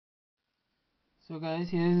So guys,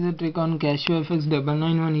 here is the trick on Casio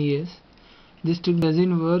Fx-991ES. This trick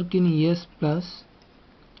doesn't work in ES Plus.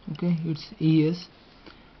 Okay, it's ES.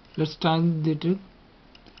 Let's start the trick.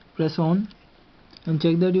 Press on and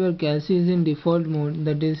check that your Casio is in default mode,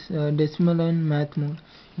 that is decimal and math mode.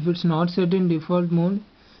 If it's not set in default mode,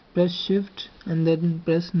 press shift and then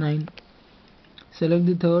press 9. Select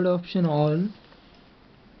the third option, all,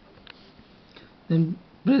 then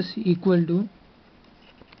press equal to,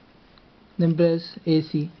 then press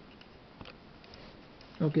AC.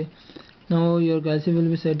 Okay, now your Casio will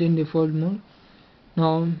be set in default mode.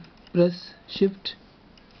 Now press shift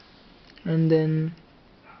and then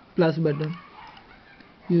plus button.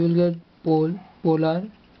 You will get polar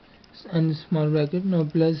and small bracket. Now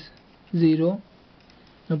plus 0.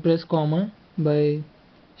 Now press comma by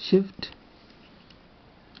shift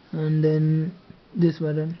and then this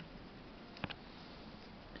button.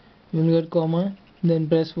 You will get comma, then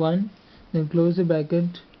press 1, then close the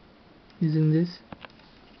bracket using this.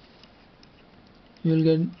 You will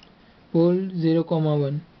get pole 0,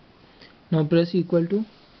 1. Now press equal to.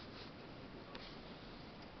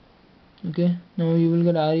 Okay, now you will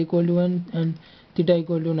get r equal to 1 and theta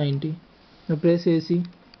equal to 90. Now press AC.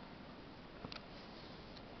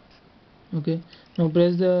 Okay, now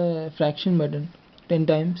press the fraction button 10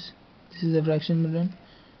 times. This is the fraction button.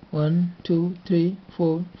 1, 2, 3,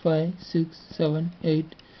 4, 5, 6, 7,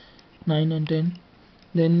 8, 9 and 10.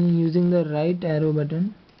 Then using the right arrow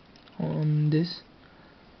button on this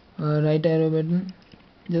right arrow button,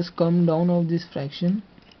 just come down of this fraction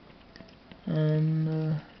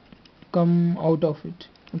and come out of it.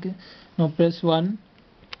 Okay, now press 1,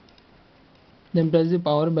 then press the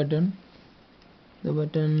power button, the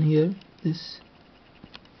button here, this,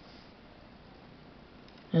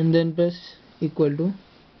 and then press equal to.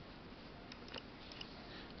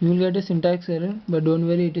 You will get a syntax error, but don't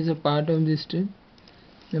worry, it is a part of this trick.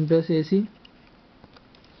 Then press AC.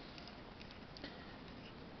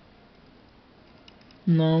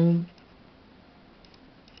 Now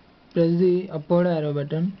press the upward arrow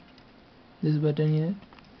button, this button here.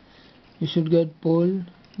 You should get pole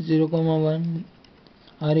 0, 1,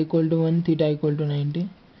 r equal to 1, theta equal to 90.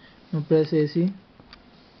 Now press AC.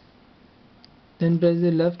 Then press the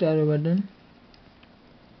left arrow button.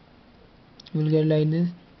 You will get like this.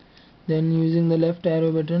 Then using the left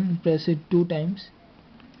arrow button, press it 2 times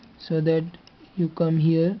so that you come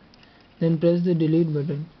here. Then press the delete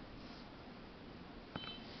button.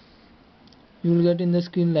 You will get in the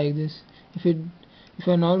screen like this. If you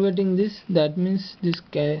are not getting this, that means this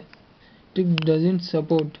trick doesn't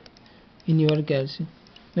support in your Casio.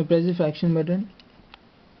 Now press the fraction button.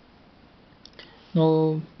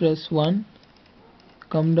 Now press 1,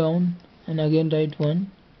 come down and again write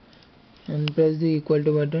 1 and press the equal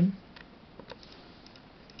to button.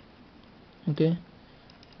 Okay,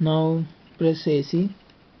 now press AC.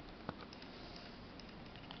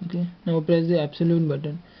 Okay, now press the absolute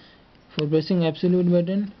button. For pressing absolute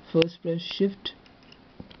button, first press shift,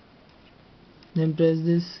 then press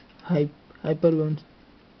this hyper bounce.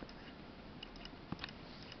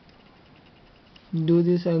 Do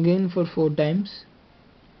this again for 4 times.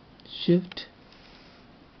 Shift,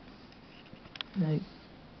 like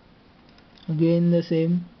again the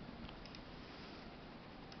same.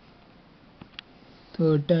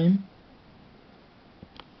 3rd time,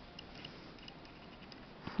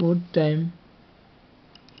 4th time,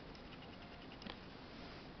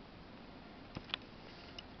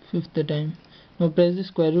 5th time. Now press the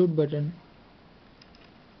square root button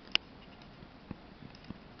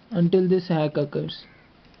until this hack occurs.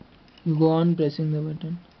 You go on pressing the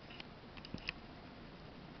button.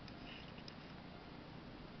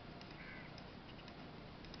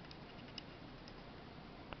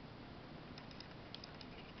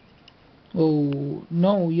 Oh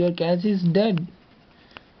no, your Casio is dead.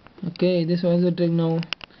 Okay, this was the trick. Now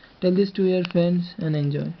tell this to your friends and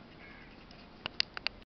enjoy.